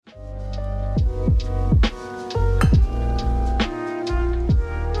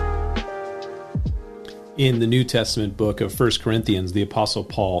In the New Testament book of 1 Corinthians, the Apostle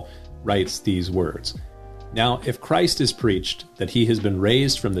Paul writes these words. Now, if Christ is preached that he has been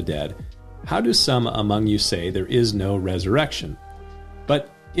raised from the dead, how do some among you say there is no resurrection?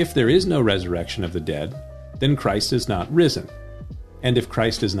 But if there is no resurrection of the dead, then Christ is not risen. And if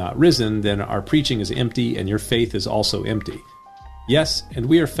Christ is not risen, then our preaching is empty and your faith is also empty. Yes, and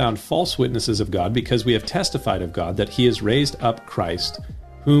we are found false witnesses of God because we have testified of God that he has raised up Christ,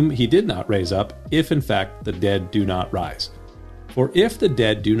 whom he did not raise up, if in fact the dead do not rise. For if the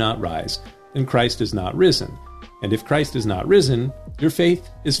dead do not rise, then Christ is not risen. And if Christ is not risen, your faith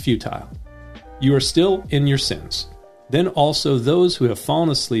is futile. You are still in your sins. Then also those who have fallen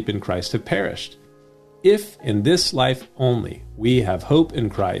asleep in Christ have perished. If in this life only we have hope in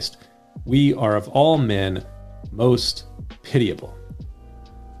Christ, we are of all men most pitiable.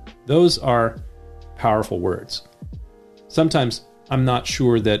 Those are powerful words. Sometimes I'm not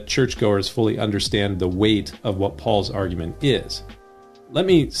sure that churchgoers fully understand the weight of what Paul's argument is. Let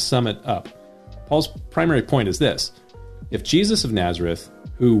me sum it up. Paul's primary point is this. If Jesus of Nazareth,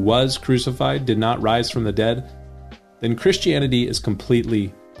 who was crucified, did not rise from the dead, then Christianity is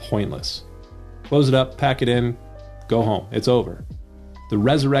completely pointless. Close it up, pack it in, go home. It's over. The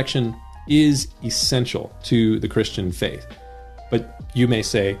resurrection is essential to the Christian faith. But you may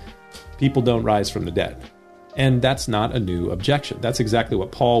say, people don't rise from the dead. And that's not a new objection. That's exactly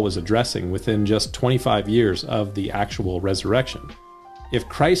what Paul was addressing within just 25 years of the actual resurrection. If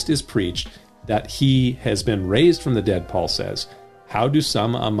Christ is preached that he has been raised from the dead, Paul says, how do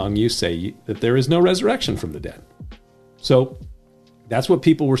some among you say that there is no resurrection from the dead? So that's what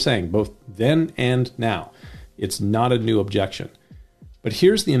people were saying, both then and now. It's not a new objection. But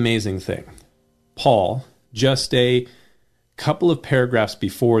here's the amazing thing. Paul, just a couple of paragraphs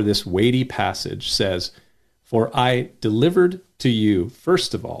before this weighty passage, says, for I delivered to you,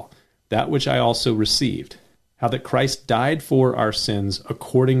 first of all, that which I also received, how that Christ died for our sins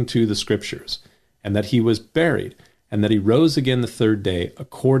according to the Scriptures, and that he was buried, and that he rose again the third day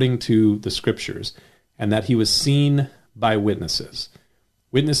according to the Scriptures, and that he was seen by witnesses.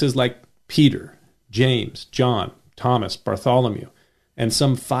 Witnesses like Peter, James, John, Thomas, Bartholomew, and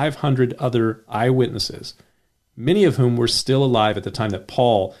some 500 other eyewitnesses, many of whom were still alive at the time that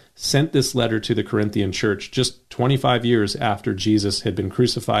Paul sent this letter to the Corinthian church just 25 years after Jesus had been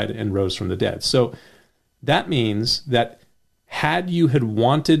crucified and rose from the dead. So that means that had you had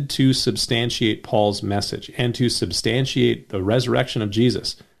wanted to substantiate Paul's message and to substantiate the resurrection of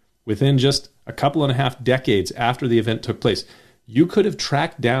Jesus within just a couple and a half decades after the event took place, you could have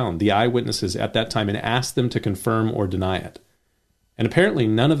tracked down the eyewitnesses at that time and asked them to confirm or deny it. And apparently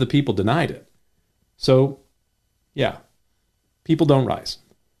none of the people denied it. So yeah, people don't rise.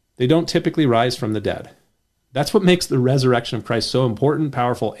 They don't typically rise from the dead. That's what makes the resurrection of Christ so important,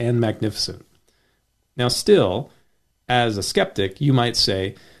 powerful, and magnificent. Now still, as a skeptic, you might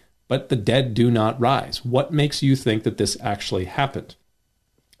say, but the dead do not rise. What makes you think that this actually happened?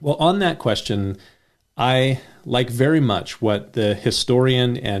 Well, on that question, I like very much what the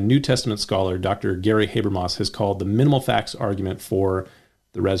historian and New Testament scholar Dr. Gary Habermas has called the minimal facts argument for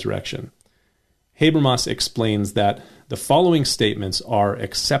the resurrection. Habermas explains that the following statements are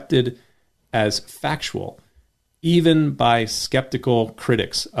accepted as factual, even by skeptical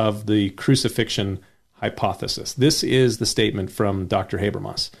critics of the crucifixion hypothesis. This is the statement from Dr.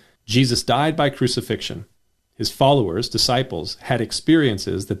 Habermas. Jesus died by crucifixion. His followers, disciples, had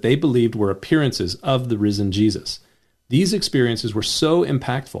experiences that they believed were appearances of the risen Jesus. These experiences were so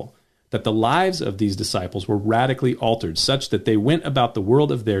impactful that the lives of these disciples were radically altered, such that they went about the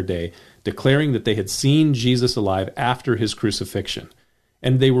world of their day declaring that they had seen Jesus alive after his crucifixion,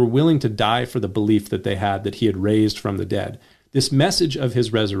 and they were willing to die for the belief that they had that he had raised from the dead. This message of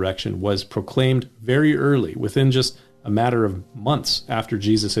his resurrection was proclaimed very early, within just a matter of months after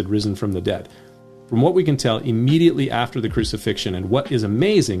Jesus had risen from the dead. From what we can tell, immediately after the crucifixion, and what is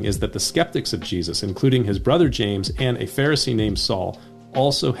amazing is that the skeptics of Jesus, including his brother James and a Pharisee named Saul,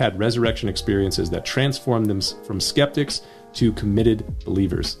 also had resurrection experiences that transformed them from skeptics to committed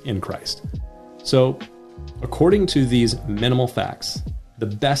believers in Christ. So, according to these minimal facts, the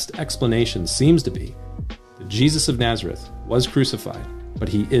best explanation seems to be that Jesus of Nazareth was crucified, but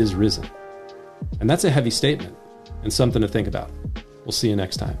he is risen. And that's a heavy statement and something to think about. We'll see you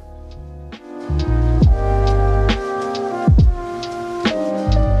next time.